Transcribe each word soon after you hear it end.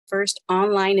first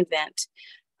online event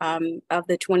of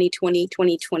the 2020,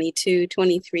 2022,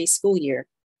 23 school year.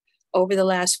 Over the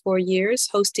last 4 years,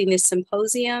 hosting this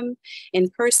symposium in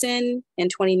person in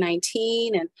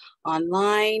 2019 and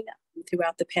online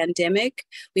throughout the pandemic,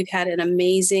 we've had an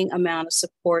amazing amount of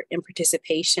support and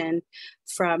participation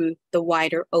from the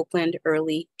wider Oakland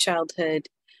early childhood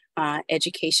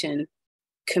education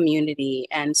community.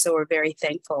 And so we're very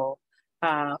thankful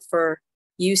for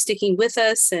you sticking with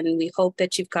us, and we hope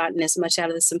that you've gotten as much out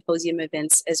of the symposium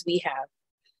events as we have.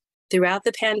 Throughout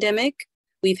the pandemic,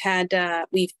 we've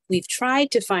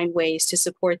tried to find ways to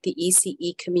support the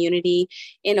ECE community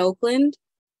in Oakland.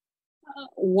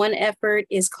 One effort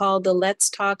is called the Let's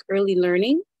Talk Early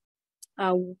Learning.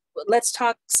 Let's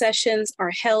Talk sessions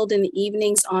are held in the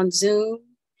evenings on Zoom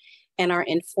and are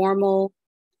informal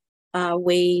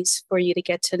ways for you to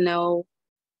get to know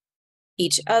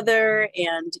each other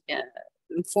and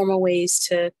informal ways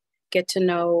to get to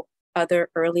know other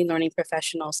early learning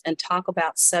professionals and talk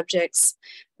about subjects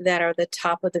that are the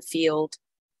top of the field,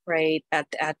 right, at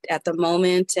the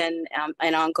moment and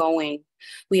ongoing.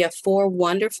 We have 4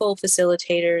 wonderful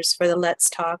facilitators for the Let's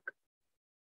Talk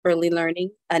Early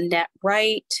Learning: Annette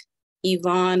Wright,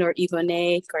 Yvonne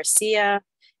Garcia,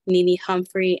 Nini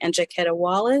Humphrey, and Jaquetta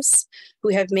Wallace, who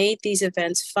have made these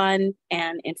events fun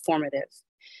and informative.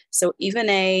 So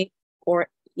Yvonne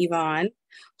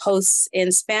hosts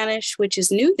in Spanish, which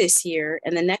is new this year,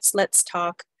 and the next Let's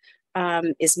Talk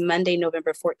is Monday,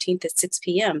 November 14th at 6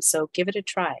 p.m., so give it a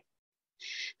try.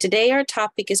 Today, our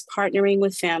topic is partnering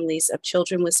with families of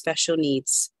children with special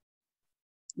needs.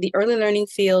 The early learning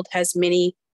field has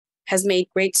made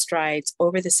great strides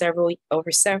over the several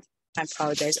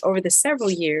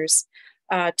years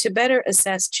to better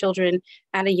assess children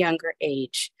at a younger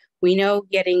age. We know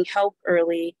getting help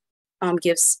early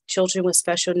gives children with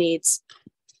special needs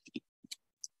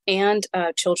and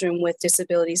children with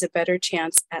disabilities a better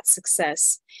chance at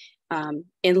success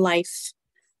in life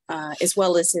as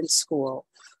well as in school.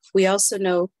 We also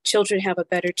know children have a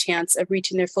better chance of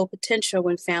reaching their full potential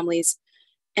when families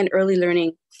and early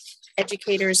learning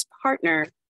educators partner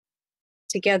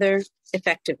together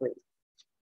effectively.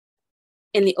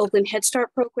 In the Oakland Head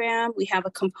Start program, we have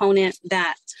a component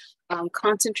that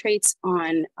concentrates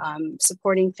on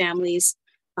supporting families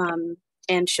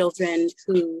and children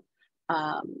who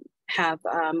have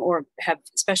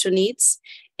special needs,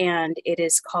 and it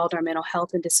is called our Mental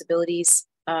Health and Disabilities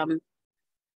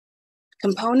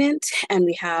component. And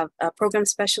we have a program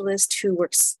specialist who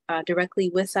works directly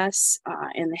with us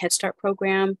in the Head Start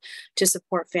program to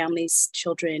support families,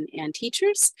 children, and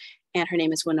teachers. And her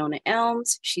name is Winona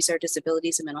Elms. She's our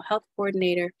Disabilities and Mental Health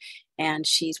Coordinator, and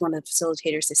she's one of the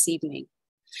facilitators this evening.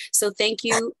 So thank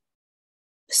you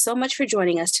so much for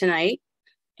joining us tonight.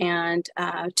 And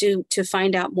to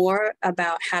find out more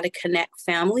about how to connect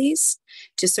families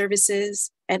to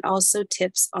services and also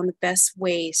tips on the best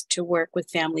ways to work with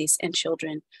families and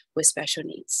children with special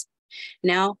needs.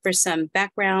 Now for some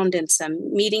background and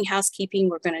some meeting housekeeping,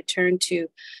 we're going to turn to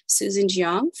Susan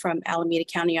Jiang from Alameda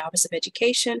County Office of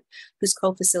Education, who's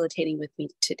co-facilitating with me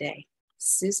today.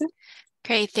 Susan?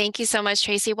 Great. Thank you so much,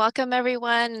 Tracy. Welcome,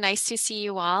 everyone. Nice to see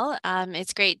you all.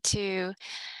 It's great to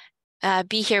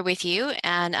be here with you.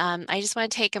 And I just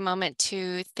want to take a moment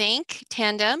to thank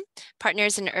Tandem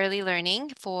Partners in Early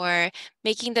Learning for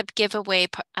making the giveaway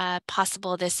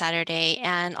possible this Saturday.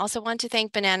 And also want to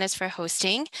thank Bananas for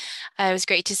hosting. It was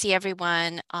great to see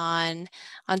everyone on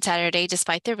Saturday,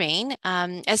 despite the rain.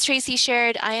 As Tracy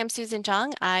shared, I am Susan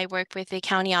Zhang. I work with the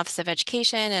County Office of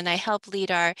Education, and I help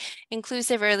lead our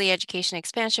Inclusive Early Education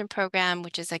Expansion Program,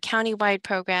 which is a county-wide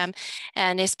program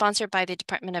and is sponsored by the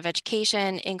Department of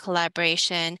Education in collaboration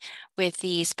with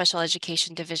the Special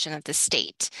Education Division of the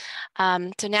state.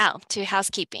 So now to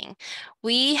housekeeping.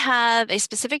 We have a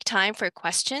specific time for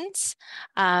questions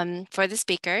for the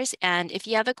speakers. And if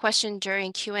you have a question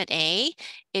during Q&A,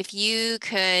 if you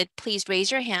could please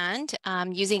raise your hand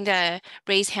using the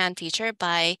raise hand feature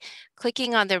by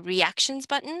clicking on the reactions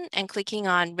button and clicking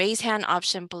on raise hand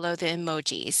option below the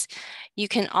emojis. You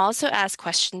can also ask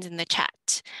questions in the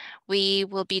chat. We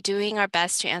will be doing our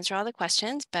best to answer all the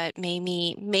questions, but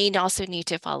may also need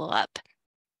to follow up.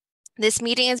 This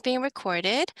meeting is being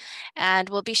recorded and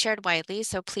will be shared widely,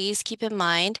 so please keep in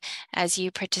mind as you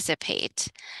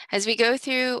participate. As we go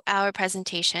through our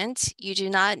presentations, you do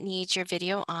not need your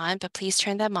video on, but please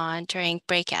turn them on during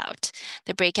breakout.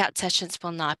 The breakout sessions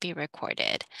will not be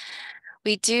recorded.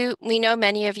 We know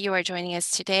many of you are joining us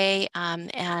today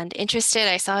and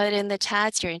interested. I saw it in the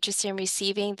chats. You're interested in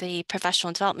receiving the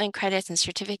professional development credits and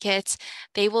certificates.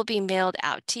 They will be mailed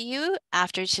out to you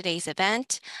after today's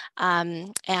event,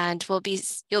 and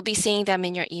you'll be seeing them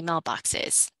in your email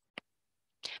boxes.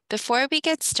 Before we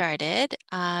get started,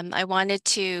 I wanted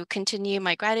to continue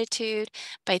my gratitude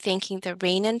by thanking the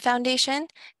Rainin Foundation,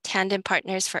 Tandem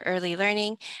Partners for Early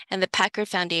Learning, and the Packard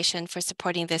Foundation for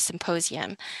supporting this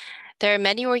symposium. There are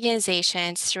many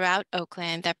organizations throughout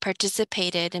Oakland that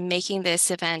participated in making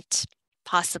this event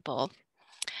possible,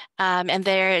 and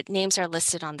their names are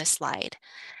listed on this slide.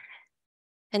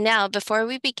 And now, before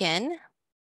we begin,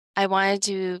 I wanted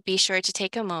to be sure to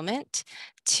take a moment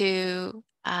to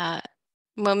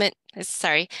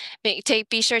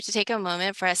be sure to take a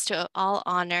moment for us to all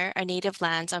honor our native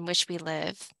lands on which we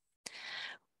live.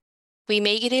 We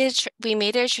made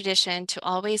it a tradition to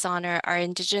always honor our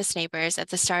Indigenous neighbors at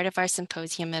the start of our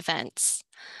symposium events.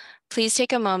 Please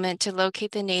take a moment to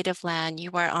locate the native land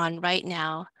you are on right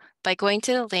now by going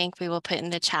to the link we will put in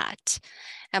the chat.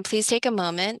 And please take a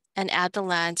moment and add the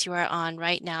lands you are on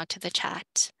right now to the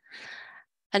chat.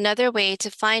 Another way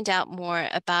to find out more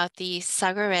about the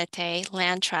Sagarete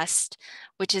Land Trust,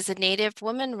 which is a Native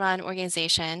woman-run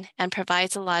organization and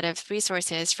provides a lot of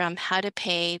resources from how to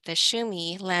pay the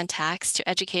Shumi land tax to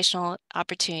educational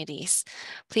opportunities.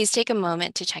 Please take a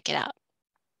moment to check it out.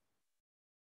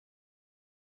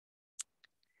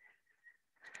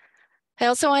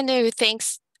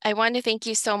 I want to thank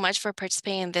you so much for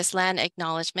participating in this land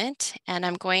acknowledgement, and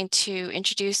I'm going to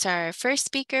introduce our first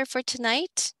speaker for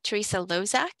tonight. Teresa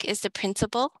Lozak is the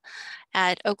principal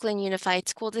at Oakland Unified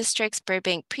School District's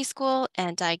Burbank Preschool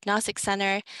and Diagnostic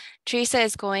Center. Teresa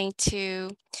is going to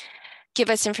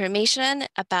give us information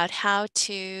about how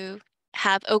to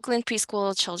have Oakland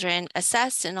preschool children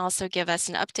assessed and also give us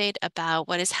an update about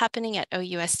what is happening at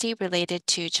OUSD related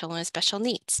to children with special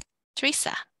needs.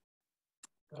 Teresa.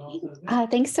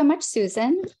 Thanks so much,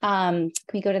 Susan. Can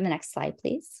we go to the next slide,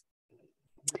 please?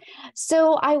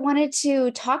 So I wanted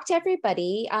to talk to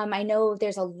everybody. I know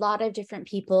there's a lot of different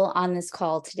people on this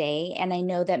call today, and I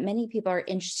know that many people are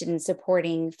interested in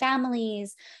supporting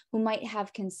families who might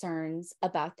have concerns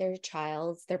about their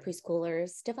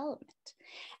preschooler's development.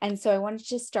 And so I wanted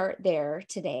to start there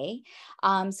today.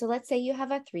 So let's say you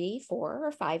have a 3, 4,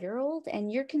 or 5-year-old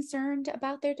and you're concerned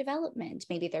about their development.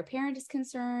 Maybe their parent is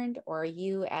concerned or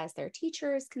you as their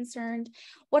teacher is concerned.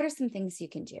 What are some things you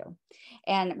can do?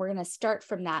 And we're going to start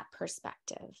from that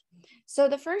perspective. So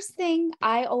the first thing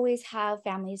I always have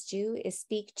families do is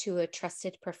speak to a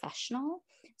trusted professional.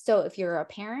 So if you're a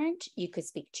parent, you could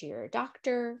speak to your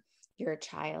doctor, your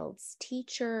child's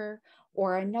teacher,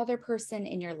 or another person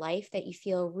in your life that you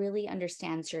feel really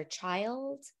understands your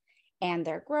child and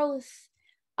their growth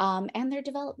and their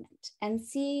development, and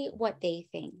see what they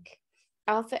think.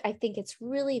 I think it's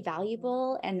really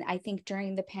valuable. And I think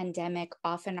during the pandemic,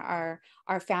 often our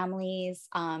families,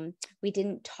 we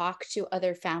didn't talk to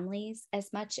other families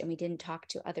as much, and we didn't talk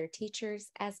to other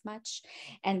teachers as much.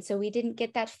 And so we didn't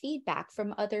get that feedback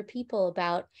from other people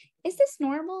about, is this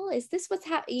normal? Is this what's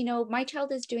happening? My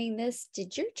child is doing this.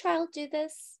 Did your child do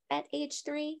this at age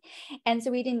 3? And so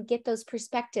we didn't get those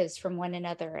perspectives from one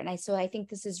another. And so I think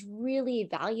this is really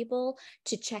valuable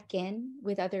to check in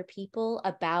with other people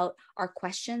about our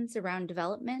questions around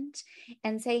development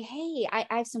and say, hey, I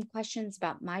have some questions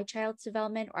about my child's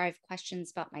development, or I have questions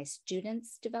about my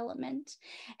students' development.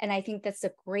 And I think that's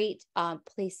a great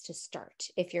place to start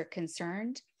if you're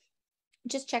concerned,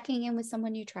 just checking in with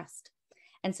someone you trust.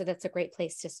 And so that's a great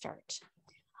place to start.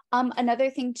 Another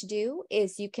thing to do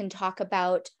is you can talk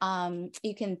about,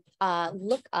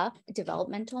 look up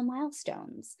developmental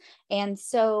milestones. And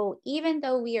so even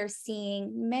though we are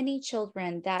seeing many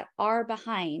children that are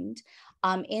behind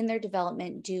in their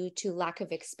development due to lack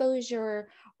of exposure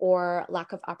or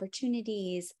lack of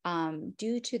opportunities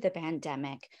due to the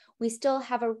pandemic, we still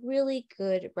have a really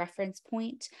good reference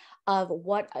point of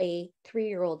what a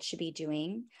 3-year-old should be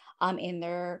doing in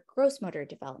their gross motor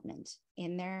development,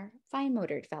 in their fine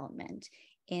motor development,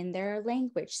 in their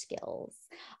language skills.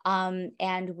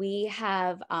 And we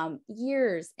have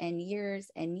years and years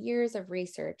and years of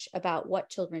research about what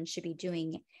children should be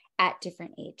doing at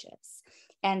different ages.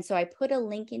 And so I put a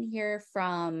link in here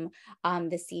from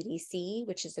the CDC,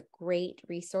 which is a great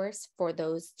resource for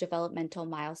those developmental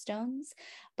milestones,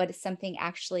 but it's something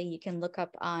actually you can look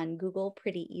up on Google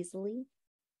pretty easily.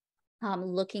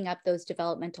 Looking up those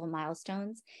developmental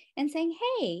milestones and saying,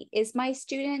 hey, is my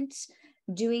student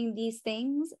doing these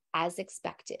things as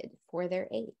expected for their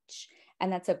age?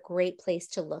 And that's a great place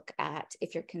to look at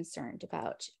if you're concerned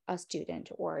about a student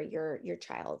or your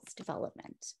child's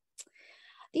development.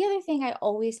 The other thing I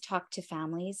always talk to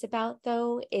families about,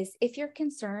 though, is if you're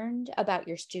concerned about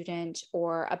your student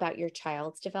or about your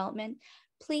child's development,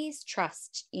 please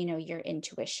trust, your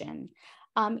intuition.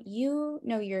 You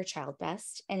know your child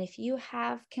best. And if you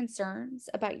have concerns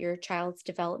about your child's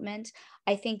development,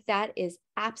 I think that is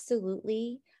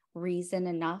absolutely reason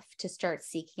enough to start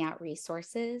seeking out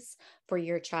resources for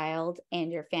your child and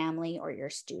your family, or your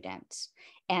student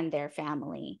and their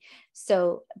family.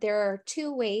 So there are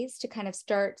two ways to kind of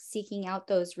start seeking out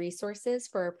those resources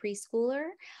for a preschooler.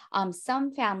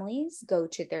 Some families go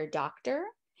to their doctor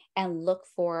and look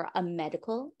for a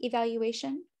medical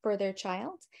evaluation for their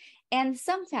child. And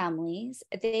some families,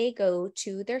 they go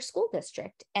to their school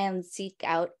district and seek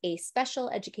out a special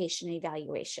education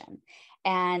evaluation.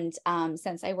 And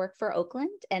since I work for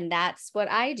Oakland and that's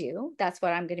what I do, that's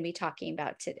what I'm going to be talking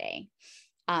about today.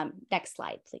 Next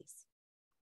slide, please.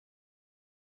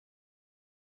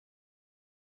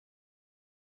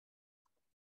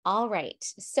 All right.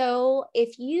 So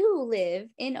if you live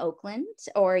in Oakland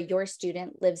or your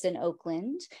student lives in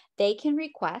Oakland, they can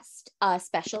request a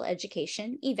special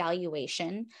education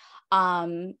evaluation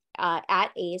beginning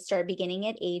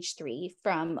at age 3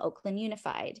 from Oakland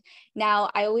Unified. Now,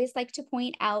 I always like to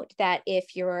point out that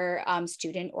if you're a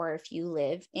student or if you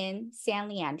live in San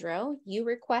Leandro, you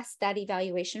request that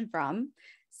evaluation from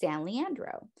San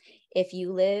Leandro. If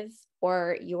you live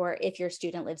if your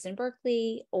student lives in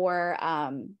Berkeley, or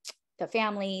the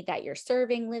family that you're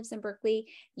serving lives in Berkeley,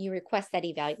 you request that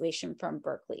evaluation from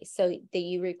Berkeley. So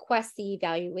you request the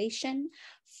evaluation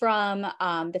from,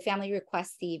 the family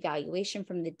requests the evaluation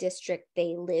from the district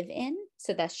they live in.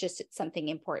 So that's just something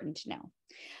important to know.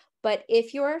 But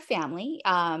if your family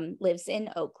lives in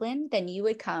Oakland, then you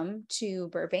would come to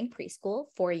Burbank Preschool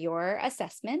for your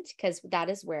assessment, because that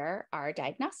is where our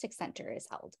diagnostic center is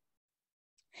held.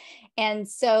 And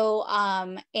so,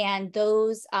 that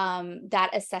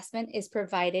assessment is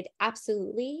provided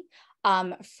absolutely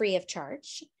free of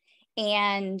charge.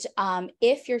 And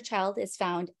if your child is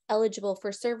found eligible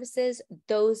for services,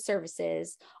 those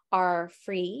services are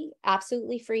free,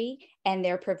 absolutely free, and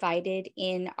they're provided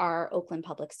in our Oakland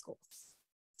Public Schools.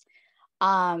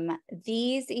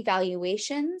 These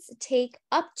evaluations take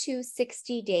up to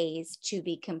 60 days to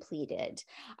be completed.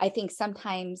 I think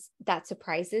sometimes that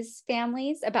surprises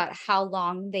families about how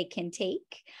long they can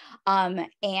take.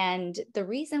 And the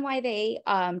reason why they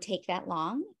take that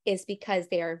long is because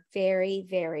they are very,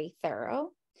 very thorough.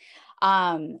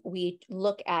 We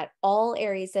look at all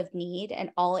areas of need and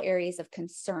all areas of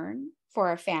concern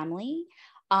for a family.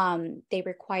 They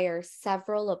require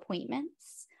several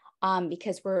appointments.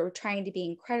 Because we're trying to be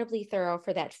incredibly thorough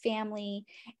for that family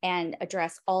and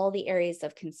address all the areas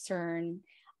of concern.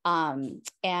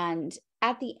 And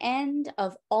at the end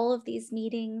of all of these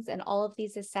meetings and all of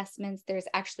these assessments, there's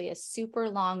actually a super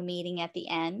long meeting at the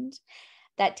end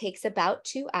that takes about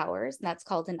 2 hours, and that's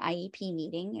called an IEP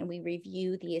meeting, and we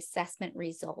review the assessment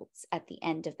results at the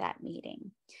end of that meeting.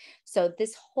 So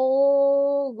this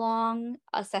whole long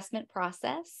assessment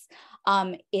process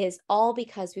is all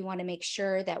because we want to make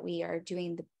sure that we are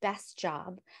doing the best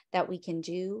job that we can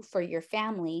do for your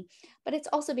family, but it's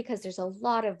also because there's a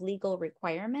lot of legal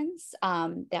requirements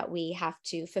that we have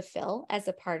to fulfill as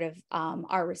a part of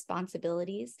our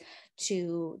responsibilities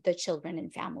to the children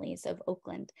and families of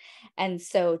Oakland. And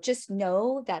so just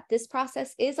know that this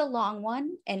process is a long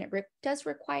one, and it does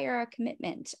require a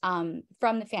commitment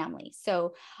from the family.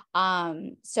 So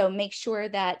make sure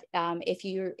that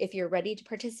if you're ready to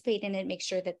participate in it, make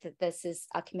sure that this is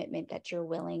a commitment that you're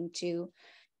willing to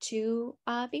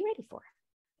be ready for.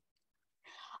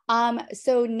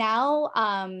 So now,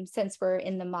 since we're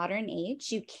in the modern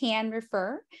age, you can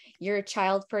refer your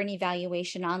child for an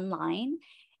evaluation online.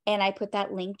 And I put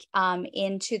that link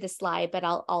into the slide, but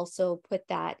I'll also put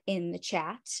that in the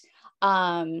chat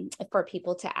for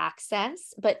people to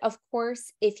access. But of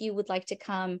course, if you would like to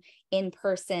come in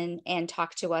person and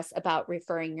talk to us about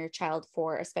referring your child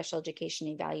for a special education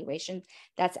evaluation,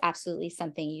 that's absolutely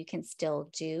something you can still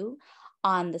do.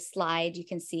 On the slide, you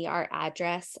can see our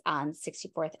address on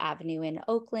 64th Avenue in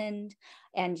Oakland,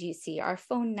 and you see our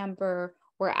phone number.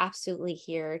 We're absolutely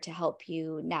here to help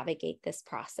you navigate this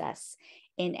process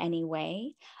in any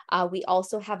way. We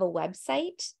also have a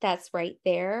website that's right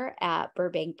there at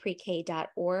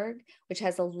burbankprek.org, which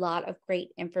has a lot of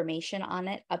great information on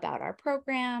it about our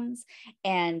programs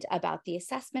and about the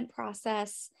assessment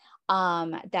process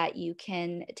that you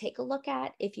can take a look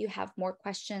at if you have more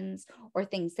questions or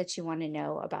things that you want to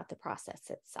know about the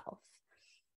process itself.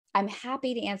 I'm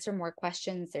happy to answer more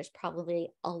questions. There's probably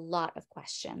a lot of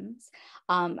questions.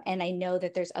 And I know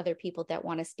that there's other people that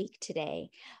want to speak today,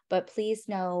 but please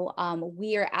know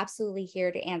we are absolutely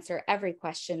here to answer every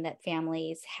question that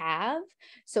families have.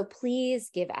 So please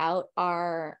give out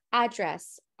our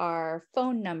address, our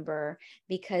phone number,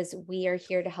 because we are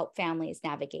here to help families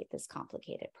navigate this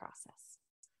complicated process.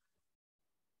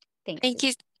 Thanks. Thank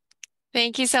you.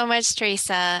 Thank you so much,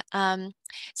 Teresa.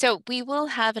 So we will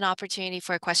have an opportunity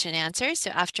for a question and answer. So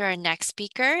after our next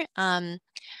speaker,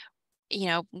 you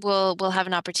know, we'll have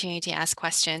an opportunity to ask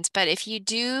questions. But if you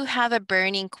do have a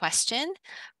burning question,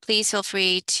 please feel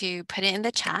free to put it in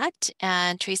the chat,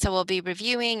 and Teresa will be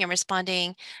reviewing and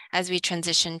responding as we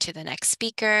transition to the next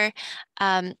speaker.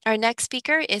 Our next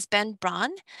speaker is Ben Braun.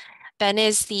 Ben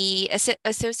is the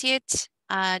Associate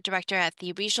Director at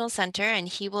the Regional Center, and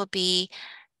he will be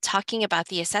talking about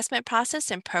the assessment process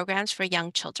and programs for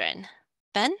young children.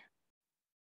 Ben?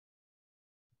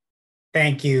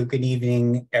 Thank you. Good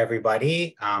evening,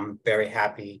 everybody. I'm very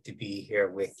happy to be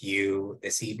here with you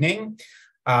this evening.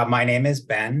 My name is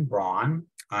Ben Braun.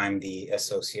 I'm the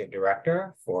Associate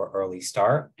Director for Early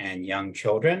Start and Young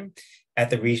Children at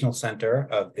the Regional Center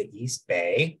of the East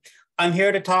Bay. I'm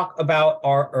here to talk about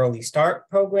our Early Start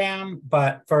program,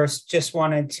 but first just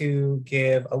wanted to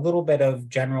give a little bit of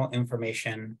general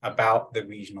information about the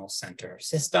Regional Center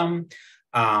system.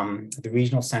 The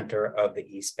Regional Center of the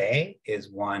East Bay is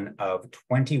one of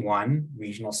 21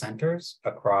 regional centers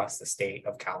across the state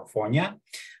of California.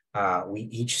 We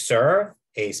each serve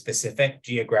a specific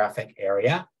geographic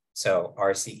area. So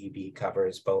our CEB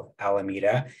covers both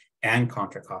Alameda and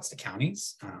Contra Costa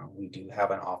counties. We do have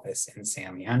an office in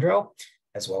San Leandro,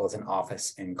 as well as an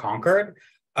office in Concord.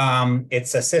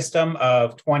 It's a system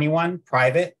of 21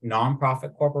 private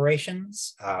nonprofit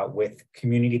corporations with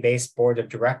community-based board of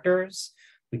directors.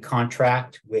 We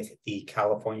contract with the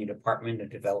California Department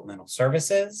of Developmental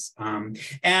Services,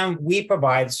 and we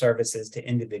provide services to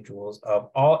individuals of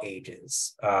all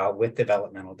ages with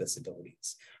developmental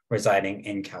disabilities residing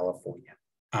in California.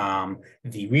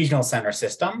 The regional center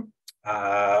system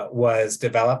was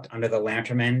developed under the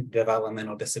Lanterman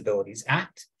Developmental Disabilities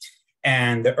Act.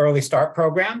 And the Early Start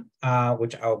program,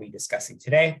 which I will be discussing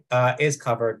today, is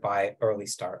covered by Early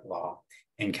Start law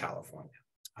in California.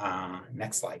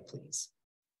 Next slide, please.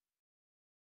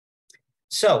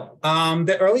 So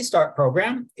the Early Start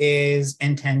program is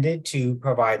intended to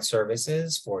provide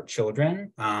services for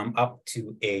children up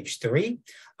to age 3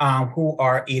 who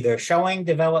are either showing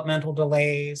developmental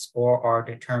delays or are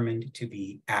determined to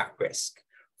be at risk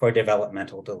for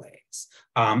developmental delays.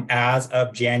 As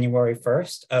of January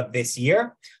 1st of this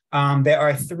year, there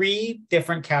are 3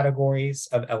 different categories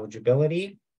of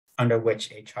eligibility under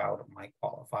which a child might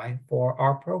qualify for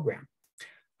our program.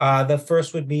 The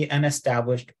first would be an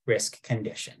established risk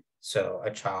condition. So a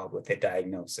child with a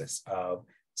diagnosis of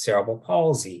cerebral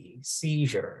palsy,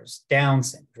 seizures, Down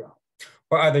syndrome,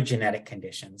 or other genetic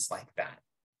conditions like that.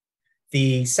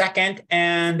 The second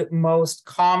and most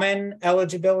common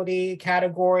eligibility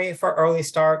category for Early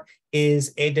Start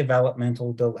is a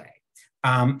developmental delay.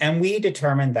 And we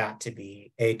determine that to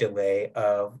be a delay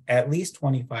of at least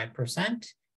 25%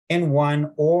 in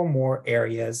one or more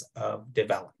areas of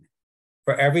development.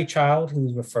 For every child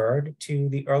who's referred to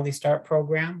the Early Start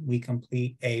program, we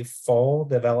complete a full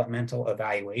developmental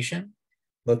evaluation,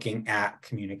 looking at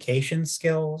communication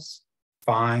skills,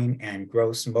 fine and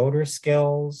gross motor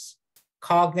skills,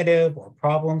 cognitive or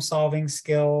problem-solving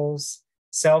skills,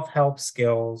 self-help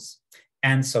skills,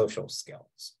 and social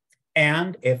skills.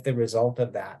 And if the result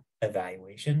of that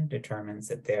evaluation determines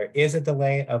that there is a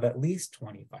delay of at least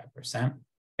 25%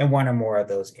 in one or more of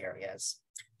those areas,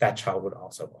 that child would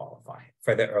also qualify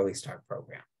for the Early Start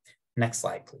program. Next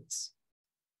slide, please.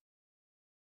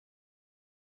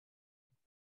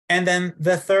 And then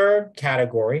the third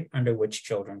category under which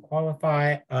children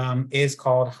qualify is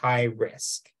called high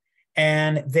risk.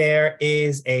 And there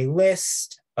is a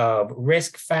list of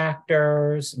risk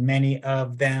factors, many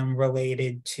of them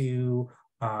related to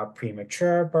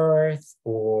premature birth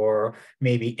or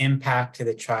maybe impact to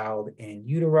the child in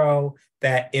utero,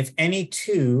 that if any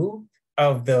 2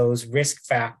 of those risk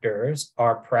factors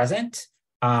are present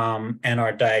and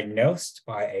are diagnosed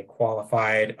by a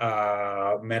qualified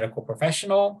medical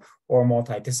professional or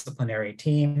multidisciplinary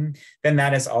team, then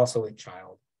that is also a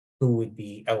child who would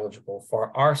be eligible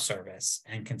for our service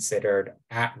and considered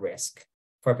at risk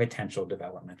for potential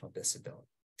developmental disability.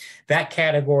 That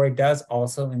category does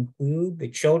also include the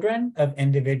children of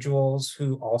individuals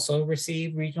who also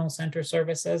receive regional center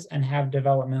services and have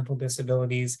developmental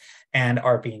disabilities and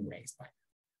are being raised by them.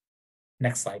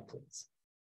 Next slide, please.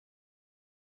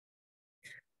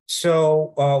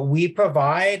 So we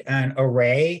provide an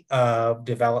array of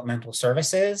developmental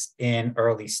services in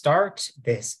Early Start.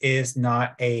 This is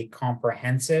not a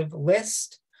comprehensive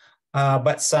list,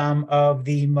 but some of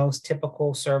the most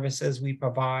typical services we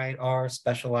provide are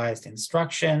specialized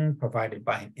instruction provided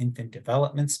by an infant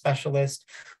development specialist.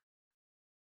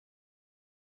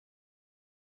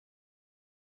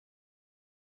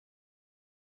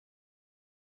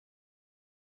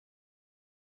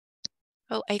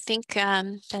 Oh, I think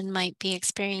Ben might be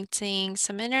experiencing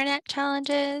some internet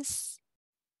challenges.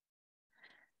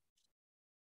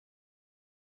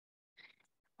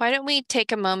 Why don't we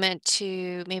take a moment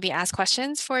to maybe ask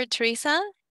questions for Teresa,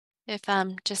 if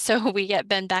just so we get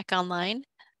Ben back online.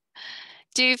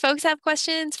 Do folks have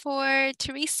questions for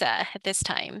Teresa at this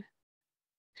time?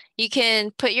 You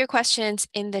can put your questions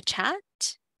in the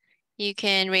chat. You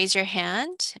can raise your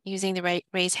hand using the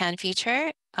raise hand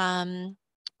feature,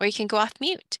 or you can go off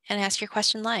mute and ask your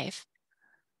question live.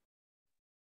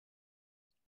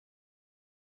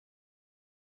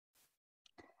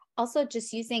 Also,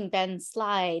 just using Ben's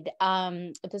slide,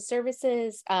 the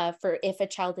services for if a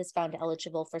child is found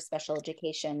eligible for special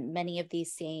education, many of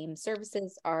these same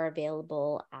services are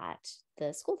available at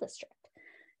the school district.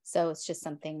 So it's just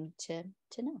something to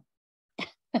know.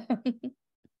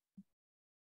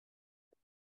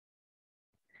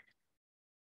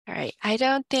 All right, I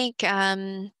don't think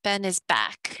Ben is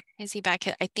back. Is he back?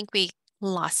 I think we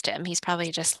lost him. He's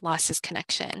probably just lost his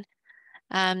connection.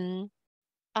 I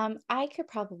could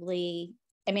probably,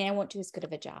 I mean, I won't do as good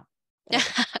of a job.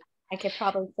 I could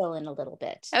probably fill in a little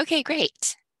bit. Okay,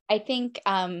 great. I think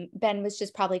Ben was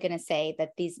just probably going to say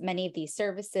that many of these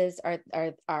services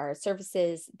are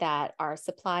services that are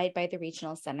supplied by the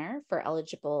regional center for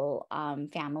eligible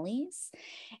families,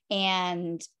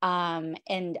 and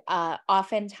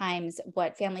oftentimes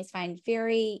what families find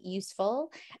very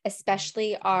useful,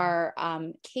 especially are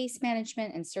case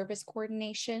management and service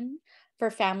coordination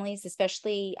for families,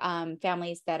 especially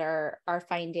families that are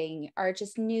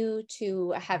just new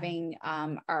to having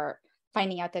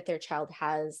finding out that their child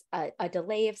has a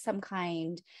delay of some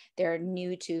kind. They're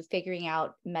new to figuring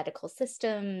out medical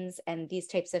systems and these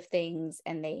types of things.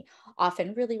 And they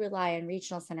often really rely on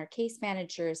regional center case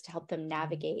managers to help them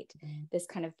navigate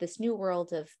this new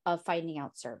world of finding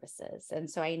out services. And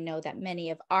so I know that many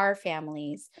of our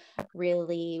families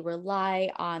really rely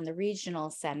on the regional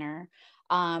center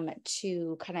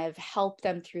to kind of help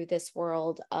them through this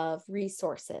world of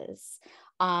resources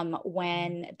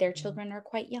when their children are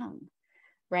quite young.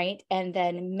 Right. And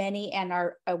then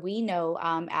we know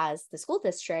as the school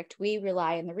district, we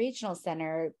rely on the regional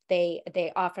center.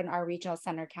 They often, our regional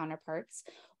center counterparts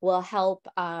will help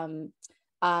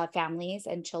families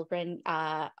and children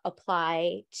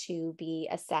apply to be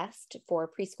assessed for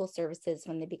preschool services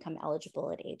when they become eligible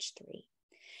at age 3.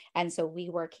 And so we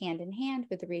work hand in hand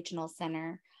with the regional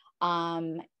center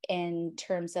in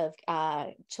terms of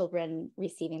children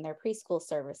receiving their preschool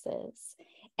services.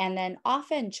 And then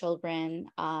often children,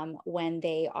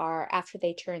 after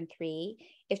they turn 3,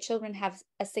 if children have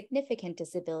a significant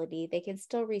disability, they can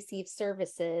still receive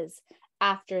services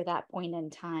after that point in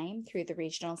time through the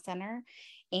regional center.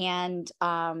 And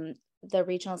the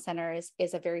regional center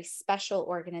is a very special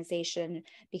organization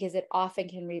because it often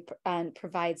can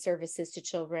provide services to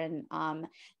children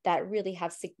that really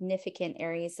have significant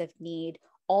areas of need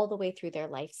all the way through their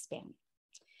lifespan.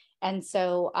 And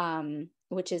so,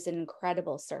 which is an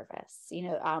incredible service.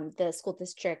 The school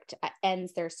district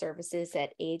ends their services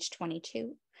at age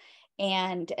 22.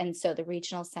 And so the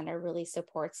regional center really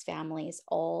supports families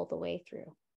all the way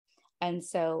through. And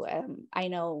so I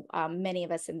know many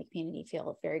of us in the community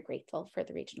feel very grateful for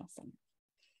the regional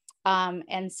center.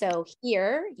 And so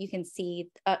here you can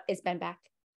see, is Ben back?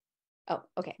 Oh,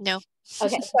 okay. No.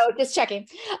 Okay, so just checking.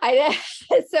 And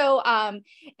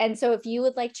so if you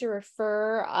would like to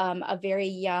refer a very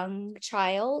young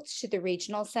child to the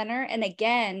regional center, and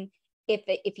again,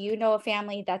 if you know a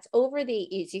family that's over the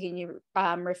age, you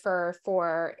can refer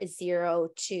for 0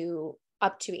 to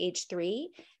up to age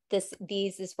 3.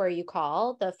 These is where you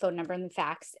call the phone number and the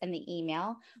fax and the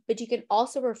email, but you can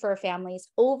also refer families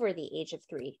over the age of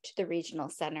 3 to the regional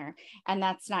center. And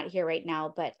that's not here right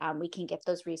now, but we can get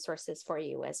those resources for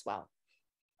you as well.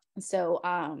 So,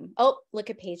 oh, look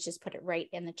at Paige just put it right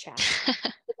in the chat.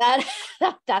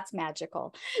 That's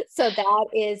magical. So that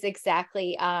is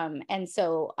exactly, and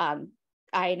so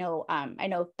I know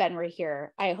if Ben were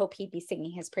here, I hope he'd be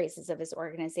singing his praises of his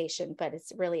organization, but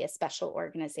it's really a special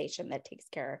organization that takes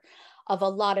care of a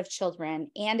lot of children,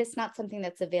 and it's not something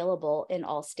that's available in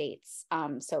all states.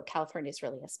 So California is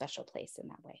really a special place in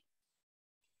that way.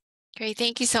 Great.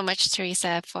 Thank you so much,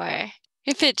 Teresa, for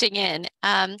pitching in.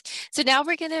 So now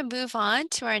we're going to move on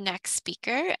to our next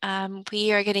speaker.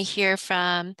 We are going to hear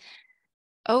from,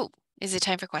 oh, is it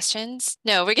time for questions?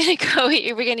 No, we're going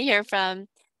to hear from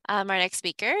our next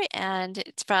speaker, and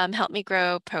it's from Help Me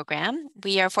Grow program.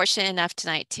 We are fortunate enough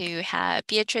tonight to have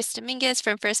Beatrice Dominguez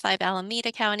from First 5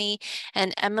 Alameda County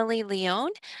and Emily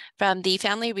Leone from the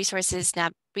Family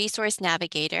Resource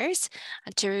Navigators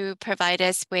to provide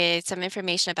us with some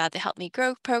information about the Help Me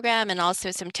Grow program and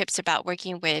also some tips about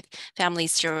working with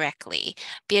families directly.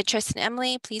 Beatrice and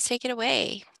Emily, please take it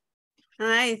away.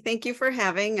 Hi, thank you for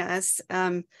having us.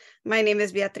 My name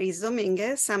is Beatriz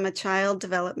Dominguez. I'm a Child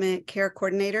Development Care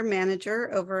Coordinator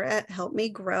Manager over at Help Me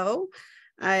Grow.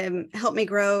 Help Me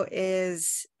Grow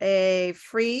is a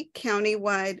free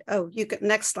countywide,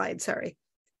 next slide, sorry.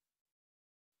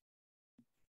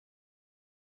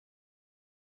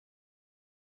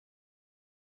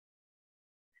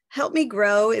 Help Me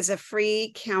Grow is a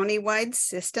free countywide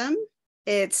system.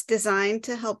 It's designed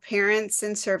to help parents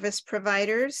and service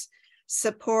providers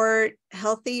support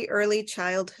healthy early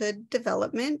childhood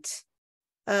development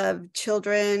of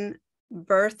children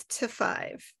birth to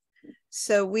 5.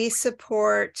 So we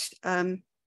support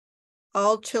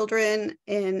all children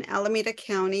in Alameda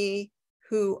County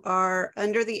who are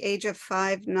under the age of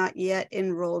 5, not yet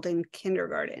enrolled in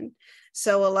kindergarten.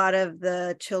 So a lot of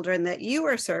the children that you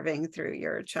are serving through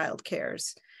your child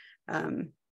cares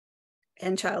and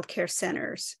child care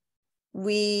centers.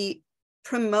 We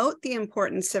promote the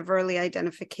importance of early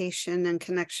identification and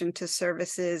connection to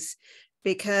services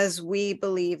because we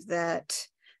believe that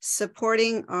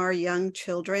supporting our young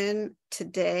children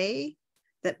today,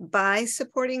 that by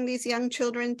supporting these young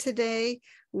children today,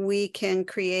 we can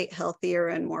create healthier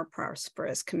and more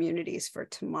prosperous communities for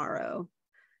tomorrow.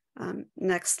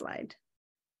 Next slide.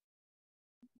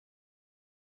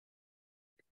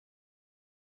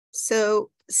 So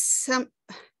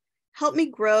Help Me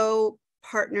Grow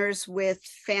partners with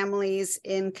families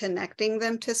in connecting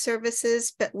them to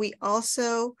services, but we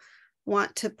also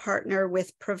want to partner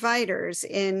with providers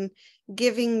in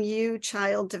giving you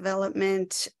child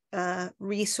development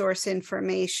resource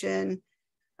information.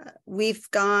 We've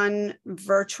gone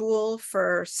virtual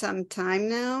for some time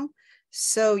now,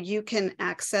 so you can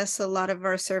access a lot of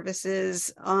our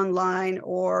services online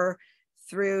or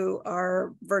through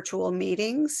our virtual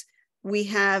meetings. We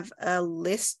have a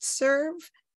listserv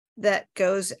that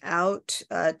goes out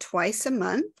twice a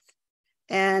month,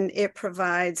 and it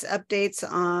provides updates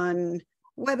on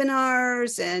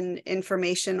webinars and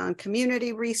information on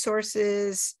community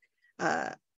resources,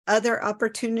 other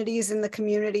opportunities in the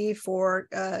community for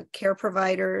care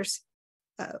providers.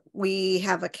 We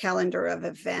have a calendar of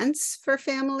events for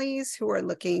families who are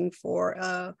looking for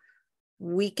a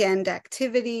weekend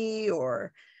activity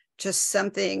or just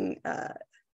something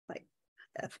like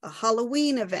a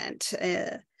Halloween event.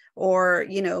 Or,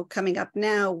 coming up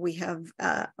now, we have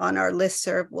on our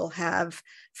listserv, we'll have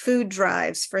food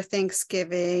drives for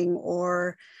Thanksgiving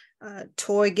or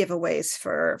toy giveaways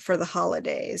for the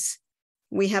holidays.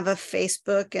 We have a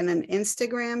Facebook and an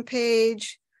Instagram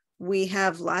page. We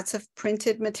have lots of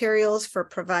printed materials for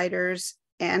providers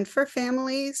and for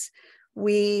families.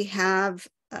 We have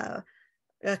a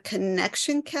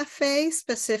connection cafe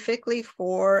specifically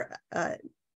for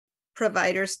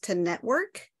providers to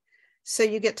network. So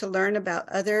you get to learn about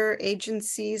other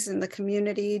agencies in the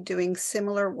community doing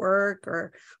similar work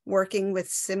or working with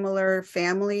similar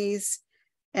families.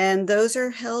 And those are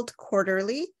held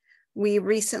quarterly. We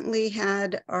recently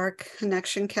had our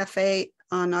Connection Cafe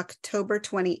on October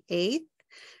 28th,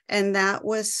 and that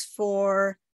was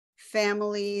for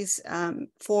families,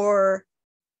 for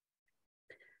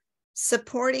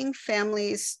supporting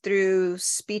families through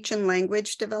speech and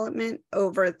language development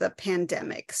over the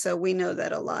pandemic. So we know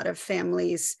that a lot of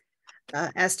families,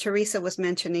 as Teresa was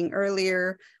mentioning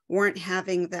earlier, weren't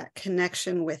having that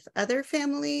connection with other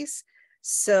families.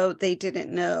 So they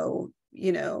didn't know,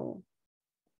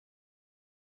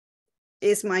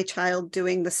 is my child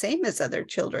doing the same as other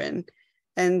children?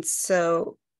 And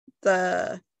so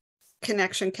the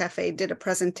Connection Cafe did a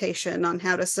presentation on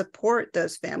how to support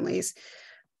those families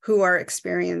who are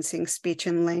experiencing speech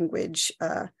and language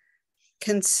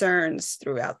concerns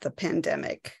throughout the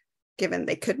pandemic, given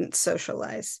they couldn't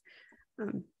socialize.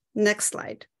 Next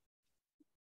slide.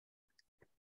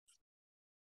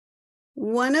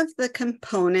 One of the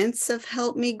components of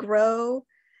Help Me Grow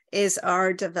is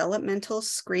our developmental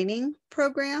screening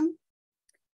program.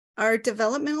 Our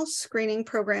developmental screening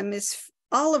program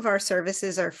all of our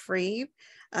services are free,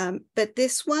 but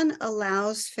this one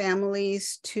allows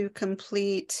families to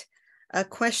complete a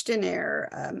questionnaire,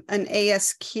 an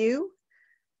ASQ,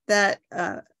 that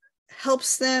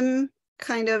helps them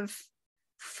kind of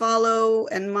follow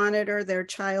and monitor their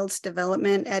child's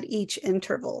development at each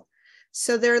interval.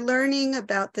 So they're learning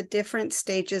about the different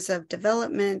stages of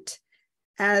development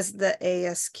as the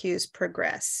ASQs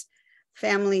progress.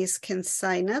 Families can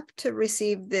sign up to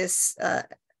receive this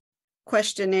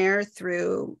questionnaire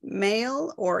through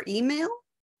mail or email.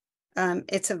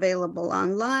 It's available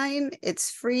online,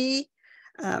 it's free.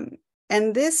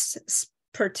 And this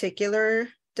particular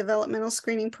developmental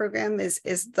screening program is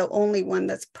the only one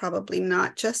that's probably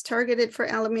not just targeted for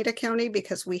Alameda County,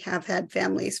 because we have had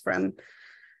families from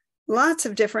lots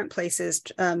of different places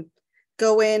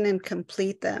go in and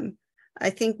complete them. I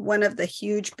think one of the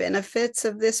huge benefits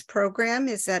of this program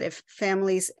is that if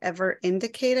families ever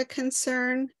indicate a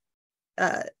concern,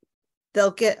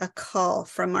 they'll get a call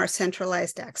from our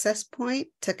centralized access point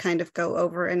to kind of go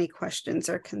over any questions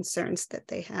or concerns that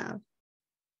they have.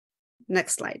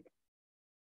 Next slide.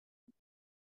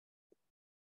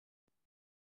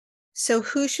 So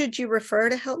who should you refer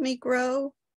to Help Me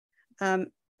Grow?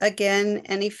 Again,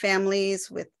 any families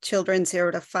with children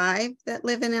 0 to 5 that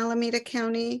live in Alameda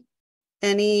County,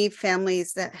 any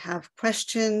families that have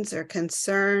questions or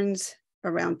concerns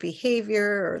around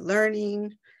behavior or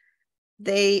learning.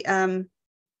 There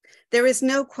is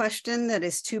no question that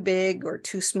is too big or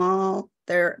too small.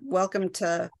 They're welcome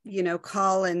to,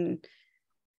 call and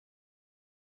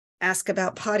ask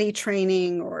about potty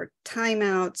training or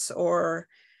timeouts or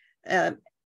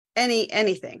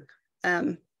anything.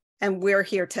 And we're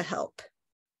here to help.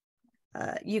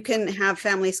 You can have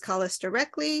families call us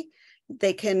directly.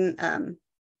 They can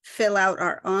fill out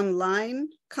our online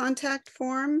contact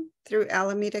form through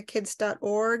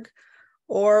alamedakids.org,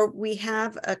 or we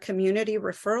have a community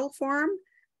referral form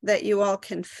that you all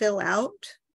can fill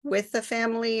out with the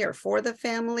family or for the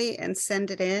family and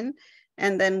send it in,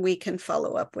 and then we can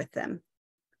follow up with them.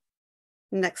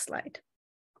 Next slide.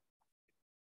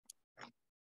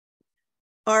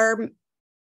 Our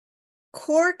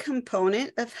core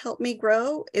component of Help Me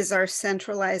Grow is our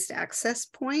centralized access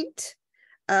point.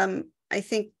 I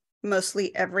think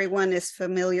mostly everyone is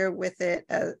familiar with it.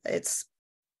 It's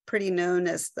pretty known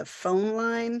as the phone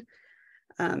line.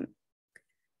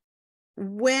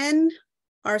 When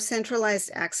our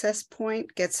centralized access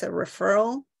point gets a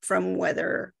referral from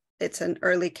whether it's an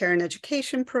early care and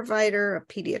education provider, a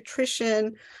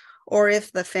pediatrician, or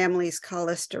if the families call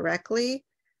us directly,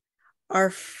 our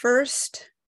first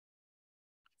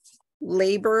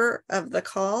labor of the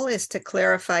call is to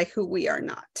clarify who we are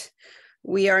not.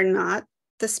 We are not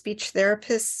the speech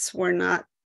therapists. We're not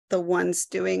the ones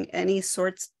doing any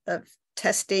sorts of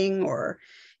testing or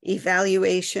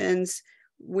evaluations.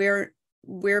 We're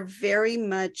very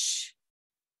much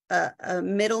a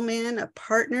middleman, a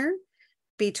partner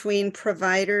between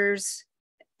providers,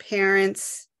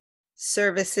 parents,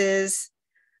 services.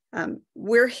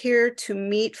 We're here to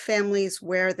meet families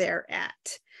where they're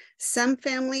at. Some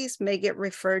families may get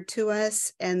referred to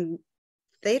us and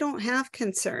they don't have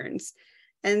concerns.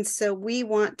 And so we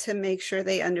want to make sure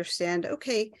they understand,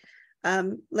 okay,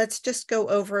 let's just go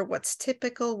over what's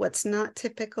typical, what's not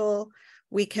typical.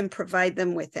 We can provide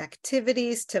them with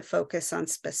activities to focus on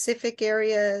specific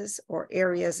areas or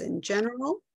areas in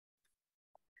general.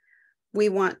 We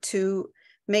want to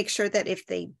make sure that if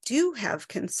they do have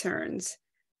concerns,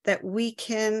 that we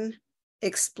can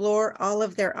explore all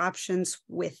of their options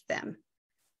with them.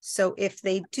 So if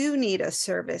they do need a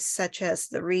service such as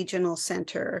the regional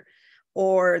center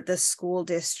or the school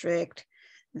district,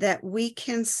 that we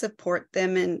can support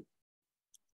them in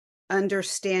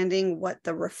understanding what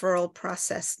the referral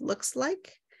process looks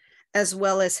like, as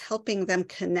well as helping them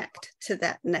connect to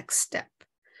that next step.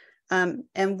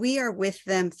 And we are with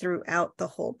them throughout the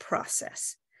whole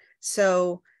process.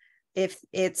 So if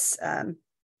it's,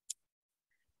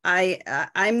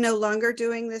 I'm no longer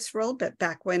doing this role, but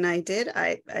back when I did,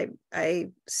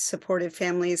 I supported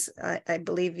families. I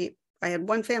believe I had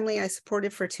one family I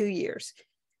supported for 2 years,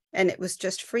 and it was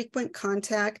just frequent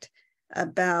contact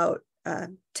about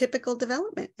typical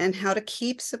development and how to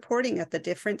keep supporting at the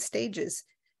different stages.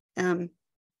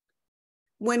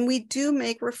 When we do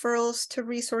make referrals to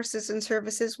resources and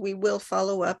services, we will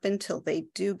follow up until they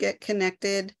do get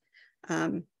connected.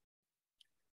 But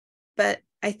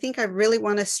I think I really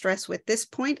want to stress with this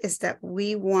point is that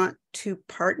we want to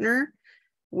partner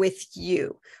with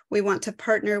you. We want to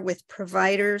partner with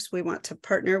providers. We want to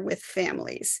partner with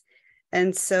families.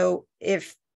 And so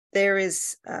if there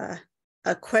is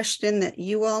a question that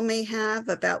you all may have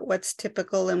about what's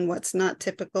typical and what's not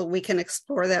typical, we can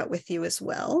explore that with you as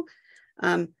well.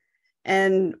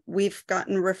 And we've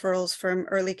gotten referrals from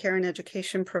early care and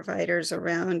education providers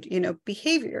around,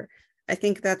 behavior. I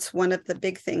think that's one of the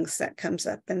big things that comes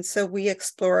up. And so we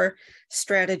explore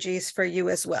strategies for you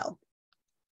as well.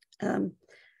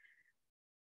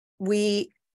 The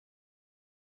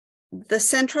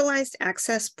centralized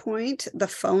access point, the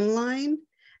phone line,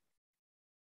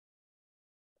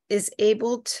 is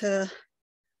able to,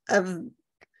 of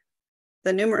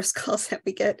the numerous calls that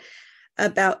we get,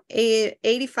 about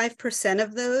 85%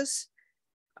 of those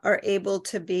are able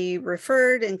to be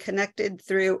referred and connected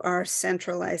through our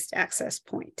centralized access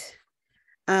point.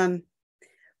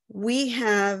 We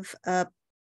have a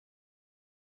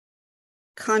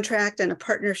contract and a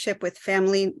partnership with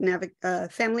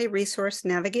Family Resource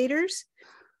Navigators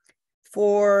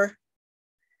for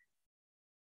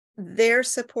their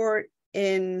support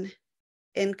in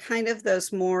kind of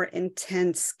those more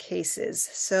intense cases.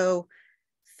 So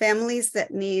families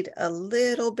that need a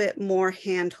little bit more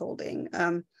hand-holding.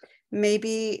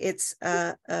 Maybe it's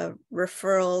a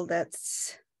referral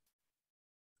that's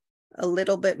a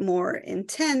little bit more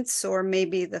intense, or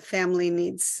maybe the family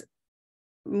needs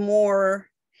more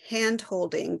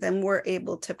hand-holding than we're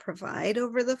able to provide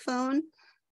over the phone.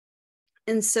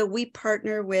 And so we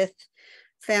partner with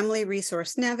Family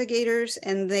Resource Navigators,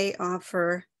 and they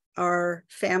offer our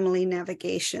family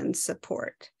navigation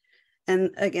support.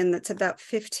 And again, that's about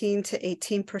 15 to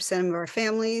 18% of our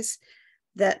families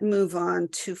that move on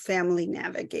to family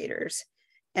navigators.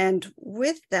 And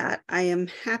with that, I am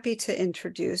happy to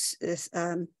introduce this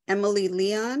Emily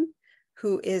Leon,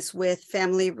 who is with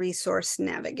Family Resource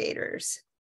Navigators.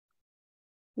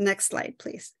 Next slide,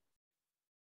 please.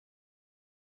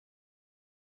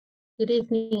 Good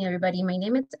evening, everybody. My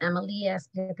name is Emily, as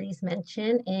Beatriz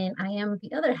mentioned, and I am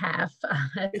the other half,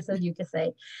 so you could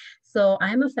say. So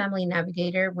I'm a family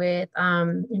navigator with,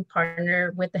 in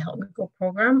partner with the Help Me Grow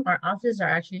program. Our offices are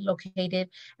actually located,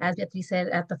 as Beatriz said,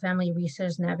 at the Family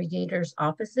Resource Navigators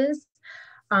offices.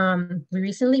 We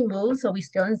recently moved, so we're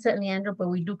still in San Leandro, but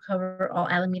we do cover all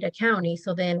Alameda County.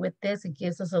 So then with this, it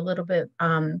gives us a little bit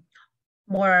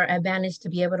more advantage to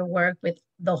be able to work with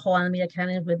the whole Alameda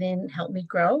County within Help Me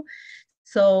Grow.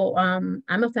 So I'm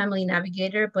a family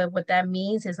navigator, but what that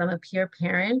means is I'm a peer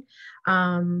parent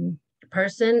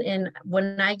person. And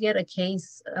when I get a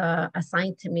case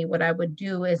assigned to me, what I would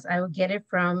do is I would get it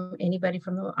from anybody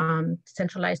from the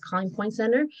centralized calling point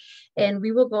center. And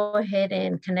we will go ahead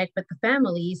and connect with the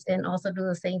families and also do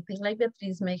the same thing like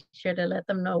Beatriz, make sure to let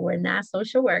them know we're not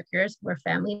social workers, we're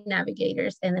family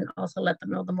navigators, and then also let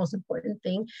them know the most important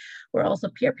thing, we're also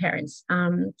peer parents.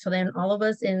 So then all of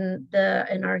us in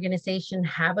our organization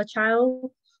have a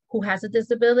child who has a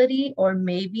disability or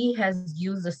maybe has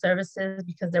used the services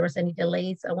because there was any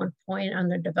delays at one point on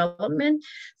their development.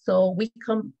 So we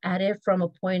come at it from a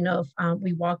point of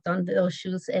we walked on those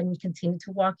shoes and we continue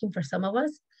to walking for some of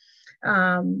us.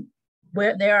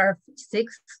 Where there are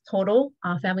 6 total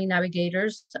family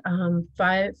navigators,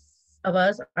 5 of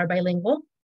us are bilingual,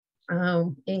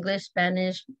 English,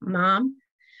 Spanish, Mom,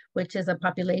 which is a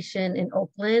population in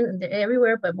Oakland, and they're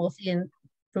everywhere, but mostly in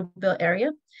Fruitville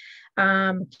area.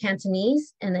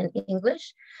 Cantonese, and then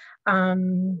English.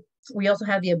 We also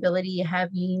have the ability of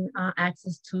having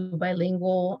access to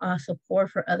bilingual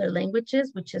support for other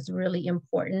languages, which is really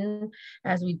important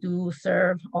as we do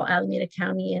serve all Alameda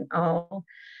County and all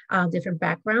different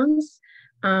backgrounds.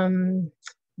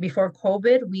 Before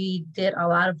COVID, we did a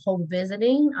lot of home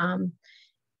visiting,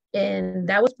 and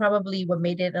that was probably what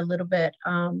made it a little bit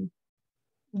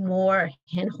more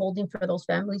hand-holding for those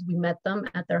families. We met them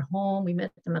at their home, we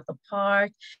met them at the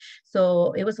park.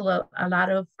 So it was a lot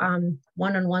of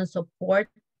one-on-one support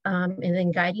and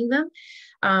then guiding them.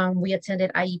 We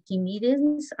attended IEP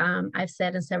meetings. I've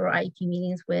sat in several IEP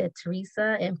meetings with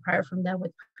Teresa and prior from that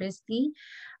with Christy.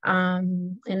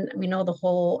 And we know the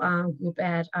whole group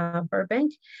at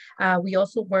Burbank. We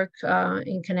also work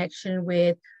in connection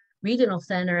with regional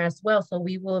center as well. So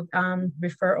we will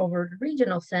refer over to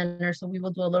regional center. So we will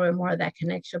do a little bit more of that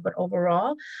connection. But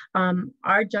overall,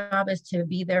 our job is to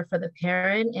be there for the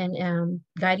parent and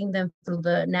guiding them through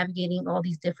navigating all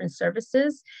these different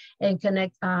services and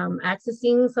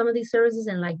accessing some of these services.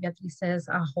 And like Beatriz says,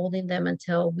 holding them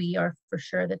until we are for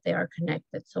sure that they are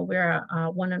connected. So we're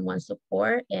a one-on-one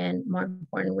support, and more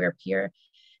important, we're peer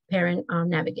parent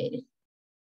navigated.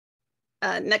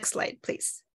 Next slide,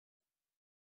 please.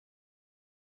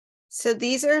 So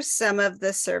these are some of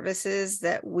the services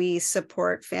that we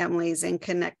support families in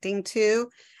connecting to.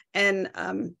 And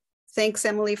thanks,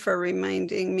 Emily, for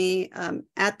reminding me.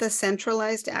 At the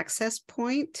centralized access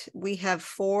point, we have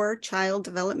 4 child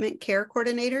development care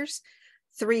coordinators.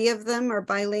 3 of them are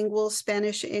bilingual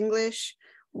Spanish English.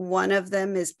 1 of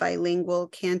them is bilingual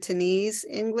Cantonese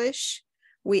English.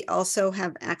 We also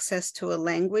have access to a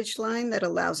language line that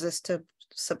allows us to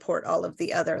support all of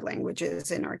the other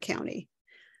languages in our county.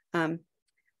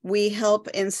 We help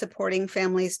in supporting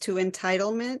families to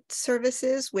entitlement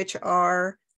services, which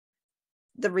are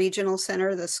the regional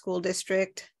center, the school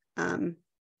district,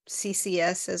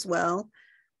 CCS as well.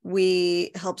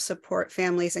 We help support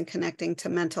families in connecting to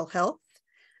mental health,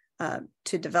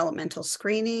 to developmental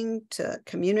screening, to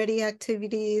community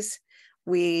activities.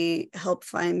 We help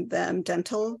find them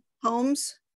dental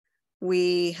homes.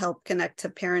 We help connect to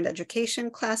parent education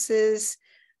classes.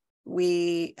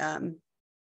 We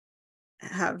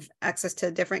have access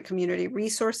to different community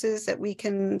resources that we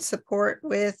can support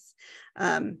with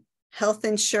health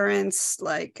insurance,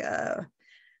 like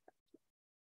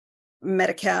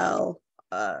Medi-Cal,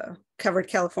 Covered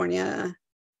California,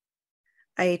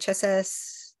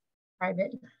 IHSS.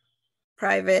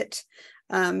 Private.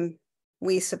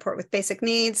 We support with basic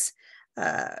needs,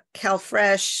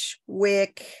 CalFresh,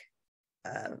 WIC,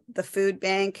 the food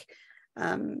bank,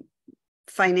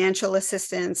 financial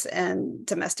assistance, and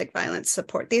domestic violence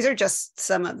support. These are just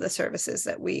some of the services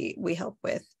that we help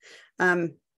with.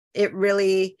 It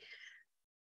really,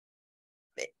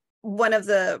 one of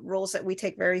the roles that we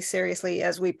take very seriously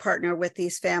as we partner with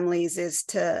these families is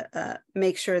to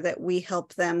make sure that we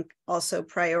help them also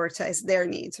prioritize their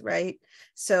needs, right?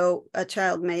 So a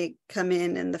child may come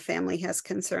in and the family has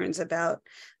concerns about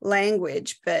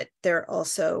language, but they're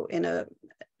also in a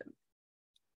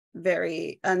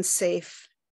very unsafe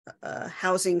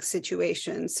housing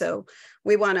situation. So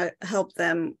we want to help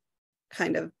them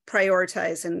kind of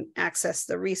prioritize and access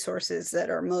the resources that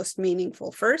are most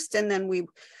meaningful first, and then we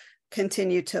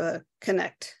continue to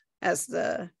connect as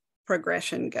the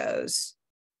progression goes.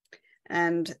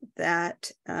 And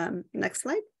that, next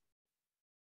slide.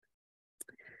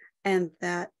 And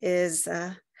that is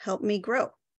Help Me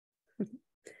Grow.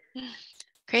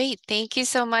 Great. Thank you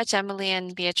so much, Emily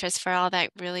and Beatrice, for all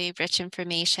that really rich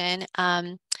information.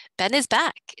 Ben is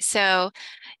back. So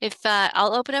if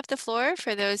I'll open up the floor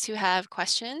for those who have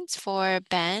questions for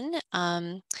Ben.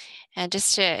 And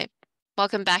just to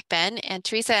welcome back, Ben. And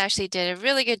Teresa actually did a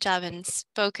really good job and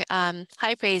spoke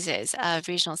high praises of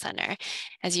Regional Center,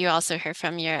 as you also heard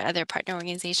from your other partner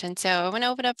organization. So I want to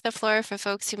open up the floor for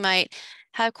folks who might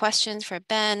have questions for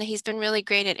Ben. He's been really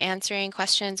great at answering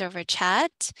questions over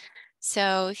chat.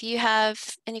 So if you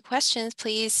have any questions,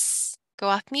 please go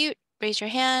off mute, raise your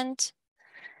hand.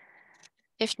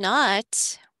 If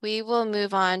not, we will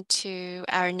move on to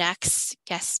our next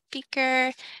guest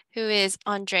speaker, who is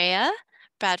Andrea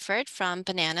Bradford from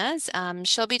Bananas.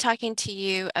 She'll be talking to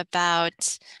you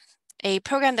about a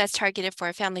program that's targeted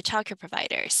for family childcare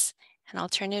providers. And I'll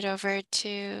turn it over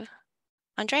to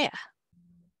Andrea.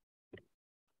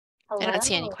 Hello. I don't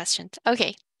see any questions.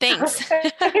 Okay, thanks.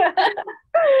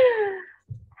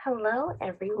 Hello,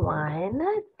 everyone.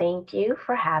 Thank you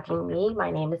for having me.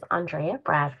 My name is Andrea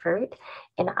Bradford,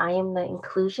 and I am the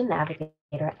Inclusion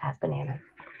Navigator at Bananas.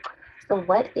 So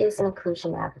what is an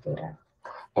Inclusion Navigator?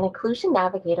 An Inclusion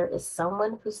Navigator is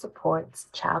someone who supports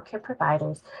childcare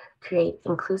providers create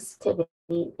inclusivity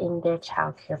in their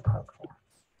childcare program.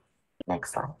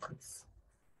 Next slide, please.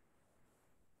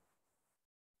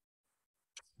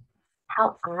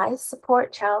 How I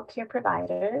support childcare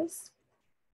providers.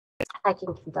 I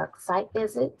can conduct site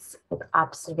visits with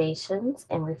observations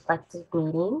and reflective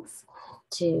meetings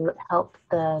to help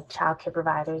the childcare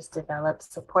providers develop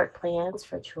support plans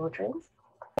for children.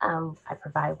 I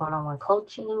provide one-on-one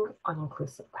coaching on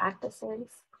inclusive practices.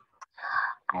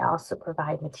 I also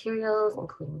provide materials,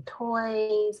 including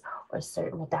toys or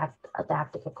certain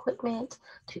adaptive equipment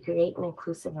to create an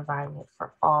inclusive environment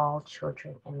for all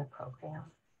children in the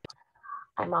program.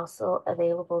 I'm also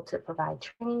available to provide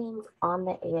trainings on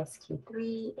the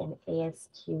ASQ3 and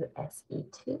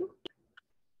ASQ-SE2.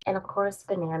 And of course,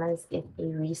 Bananas is a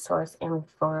resource and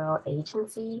referral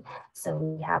agency. So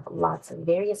we have lots of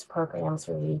various programs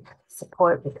where we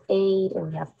support with aid,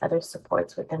 and we have other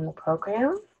supports within the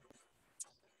program.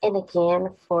 And again,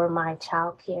 for my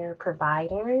childcare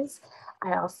providers,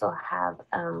 I also have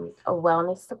a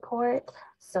wellness support.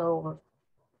 So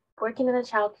working in a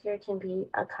childcare can be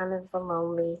a kind of a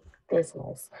lonely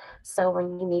business. So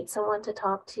when you need someone to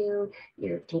talk to,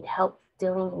 you need help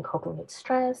dealing and coping with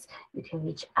stress, you can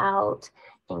reach out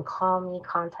and call me,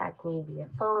 contact me via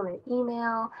phone or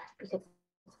email, because it's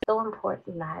so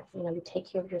important that you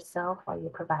take care of yourself while you're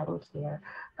providing care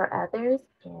for others,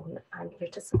 and I'm here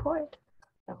to support.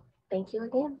 So thank you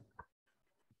again.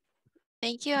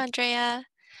 Thank you, Andrea.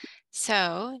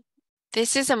 So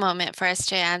this is a moment for us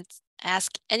to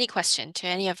ask any question to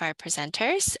any of our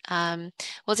presenters.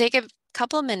 We'll take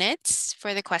couple minutes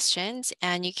for the questions,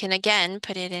 and you can again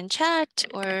put it in chat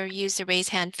or use the raise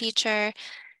hand feature.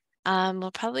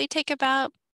 We'll probably take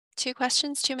about 2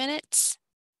 questions, 2 minutes.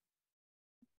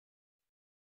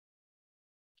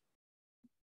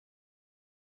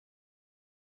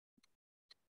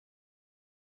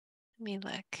 Let me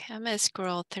look. I'm going to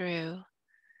scroll through.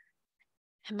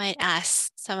 I might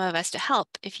ask some of us to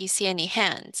help if you see any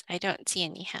hands. I don't see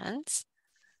any hands.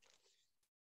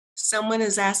 Someone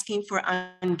is asking for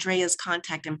Andrea's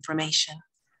contact information.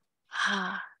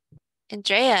 Ah,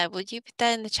 Andrea, would you put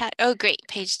that in the chat? Oh, great.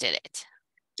 Paige did it.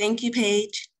 Thank you,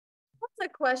 Paige. That's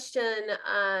a question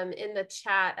in the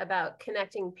chat about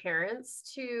connecting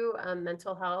parents to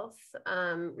mental health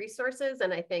resources,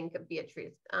 and I think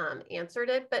Beatrice answered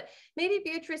it. But maybe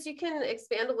Beatrice, you can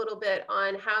expand a little bit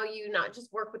on how you not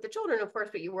just work with the children, of course,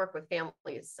 but you work with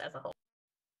families as a whole.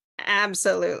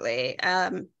 Absolutely.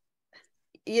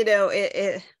 You know,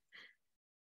 if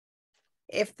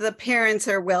the parents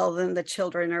are well, then the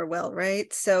children are well,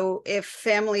 right? So if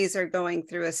families are going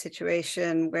through a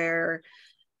situation where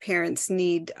parents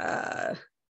need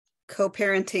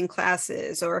co-parenting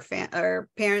classes, or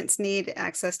parents need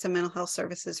access to mental health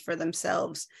services for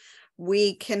themselves,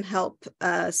 we can help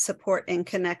support in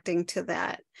connecting to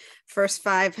that. First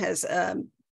Five has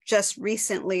just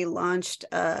recently launched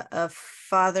a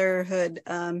fatherhood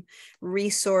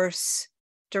resource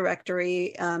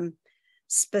directory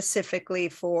specifically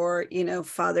for, you know,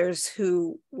 fathers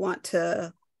who want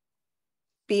to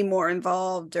be more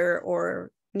involved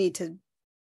or need to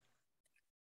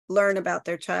learn about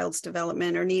their child's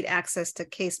development or need access to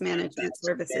case management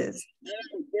services.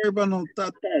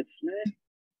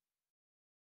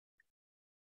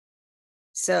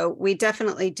 So we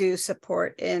definitely do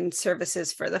support in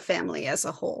services for the family as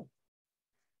a whole.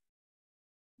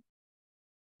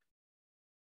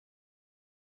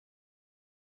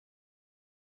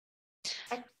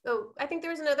 I think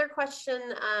there's another question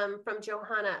from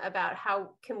Johanna about how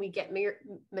can we get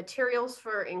materials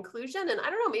for inclusion? And I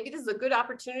don't know, maybe this is a good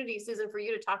opportunity, Susan, for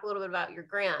you to talk a little bit about your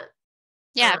grant.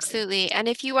 Yeah, absolutely. And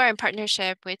if you are in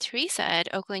partnership with Teresa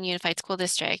at Oakland Unified School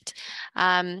District,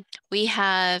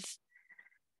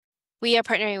 we are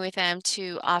partnering with them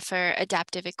to offer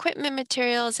adaptive equipment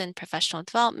materials and professional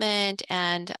development,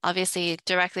 and obviously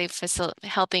directly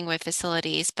helping with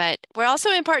facilities. But we're also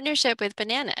in partnership with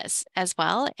Bananas as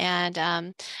well.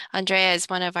 And Andrea is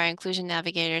one of our inclusion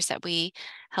navigators that we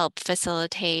help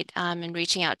facilitate in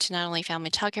reaching out to not only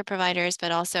family childcare providers,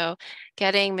 but also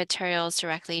getting materials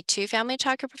directly to family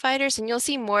childcare providers. And you'll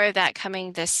see more of that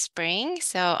coming this spring.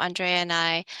 So Andrea and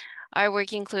I are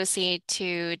working closely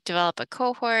to develop a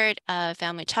cohort of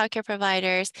family childcare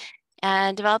providers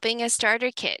and developing a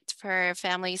starter kit for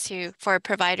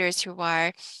providers who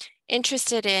are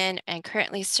interested in and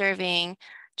currently serving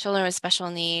children with special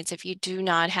needs. If you do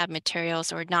not have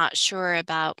materials or not sure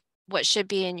about what should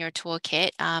be in your toolkit,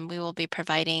 we will be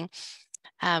providing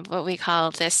what we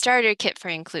call the starter kit for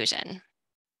inclusion.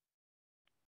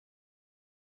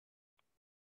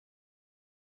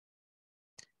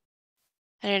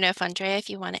 I don't know if Andrea, if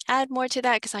you want to add more to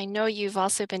that, because I know you've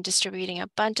also been distributing a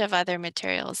bunch of other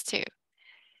materials too.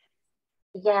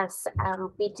 Yes,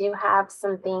 we do have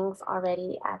some things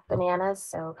already at Bananas.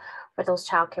 So for those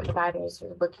childcare providers who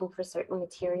are looking for certain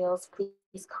materials,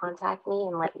 please contact me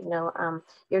and let me know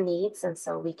your needs. And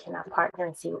so we can partner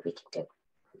and see what we can do.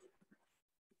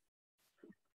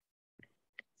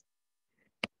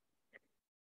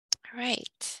 All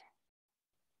right.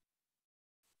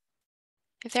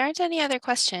 If there aren't any other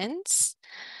questions,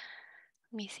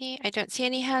 let me see. I don't see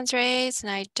any hands raised,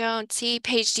 and I don't see,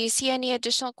 Paige, do you see any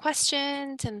additional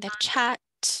questions in the chat?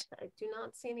 I do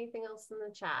not see anything else in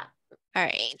the chat. All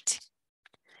right.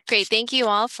 Great. Thank you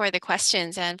all for the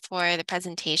questions and for the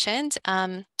presentations.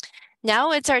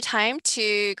 Now it's our time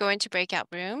to go into breakout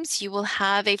rooms. You will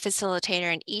have a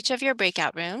facilitator in each of your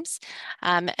breakout rooms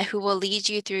who will lead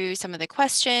you through some of the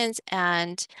questions,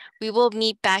 and we will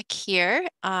meet back here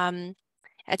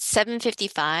at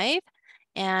 7:55.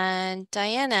 And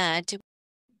Diana,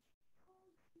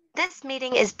 This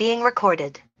meeting is being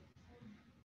recorded.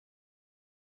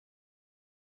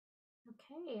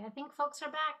 Okay, I think folks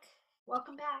are back.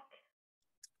 Welcome back.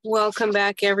 Welcome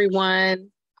back,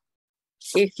 everyone.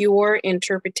 If your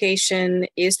interpretation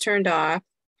is turned off,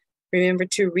 remember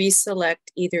to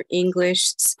reselect either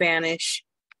English, Spanish,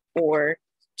 or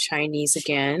Chinese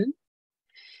again.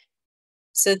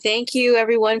 So thank you,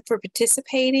 everyone, for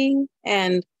participating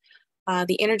and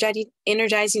the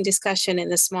energizing discussion in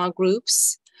the small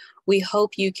groups. We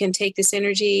hope you can take this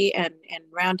energy and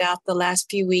round out the last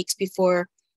few weeks before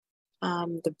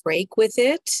the break with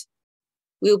it.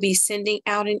 We'll be sending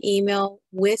out an email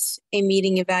with a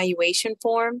meeting evaluation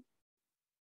form.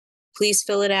 Please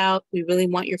fill it out. We really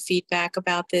want your feedback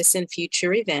about this in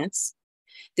future events.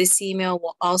 This email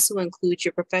will also include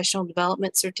your professional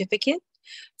development certificate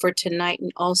for tonight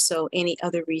and also any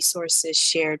other resources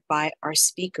shared by our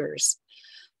speakers.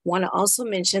 Want to also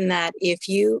mention that if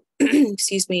you,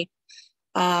 excuse me,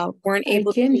 weren't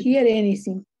able to— I can't hear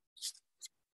anything.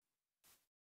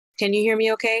 Can you hear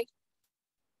me okay?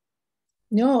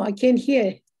 No, I can't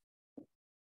hear.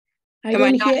 I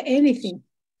don't hear anything.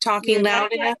 Talking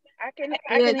loud enough? I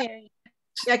can hear you.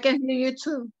 I can hear you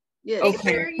too. Yes.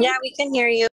 Okay. Yeah, we can hear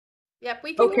you. Yep,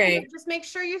 we can hear Okay. you. Just make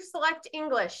sure you select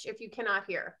English if you cannot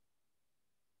hear,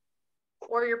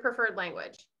 or your preferred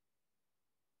language.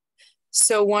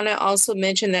 So want to also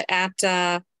mention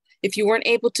that if you weren't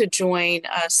able to join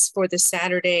us for the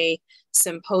Saturday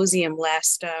symposium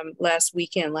last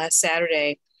weekend, last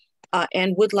Saturday,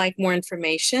 and would like more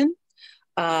information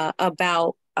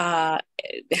about how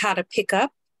to pick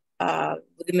up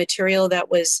the material that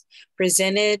was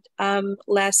presented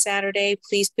last Saturday,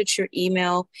 please put your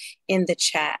email in the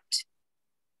chat.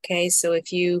 Okay, so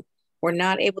if you were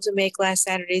not able to make last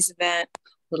Saturday's event,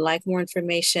 would like more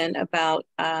information about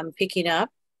picking up,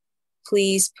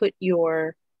 please put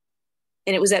your—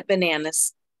 and it was at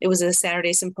Bananas. It was a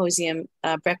Saturday symposium,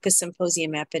 breakfast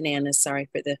symposium at Bananas. Sorry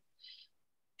for the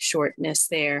shortness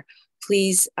there.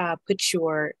 Please put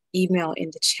your email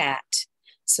in the chat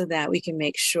so that we can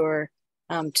make sure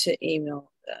to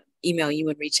email you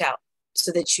and reach out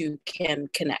so that you can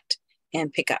connect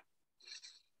and pick up.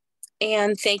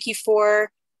 And thank you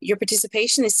for your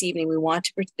participation this evening. We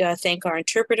want to thank our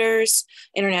interpreters,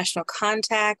 International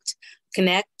Contact,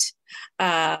 Connect,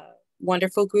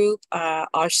 wonderful group,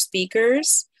 our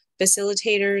speakers,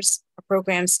 facilitators, our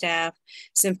program staff,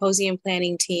 symposium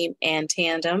planning team, and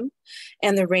Tandem,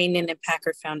 and the Rainin and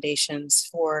Packard Foundations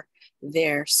for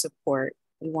their support.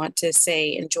 We want to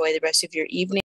say enjoy the rest of your evening.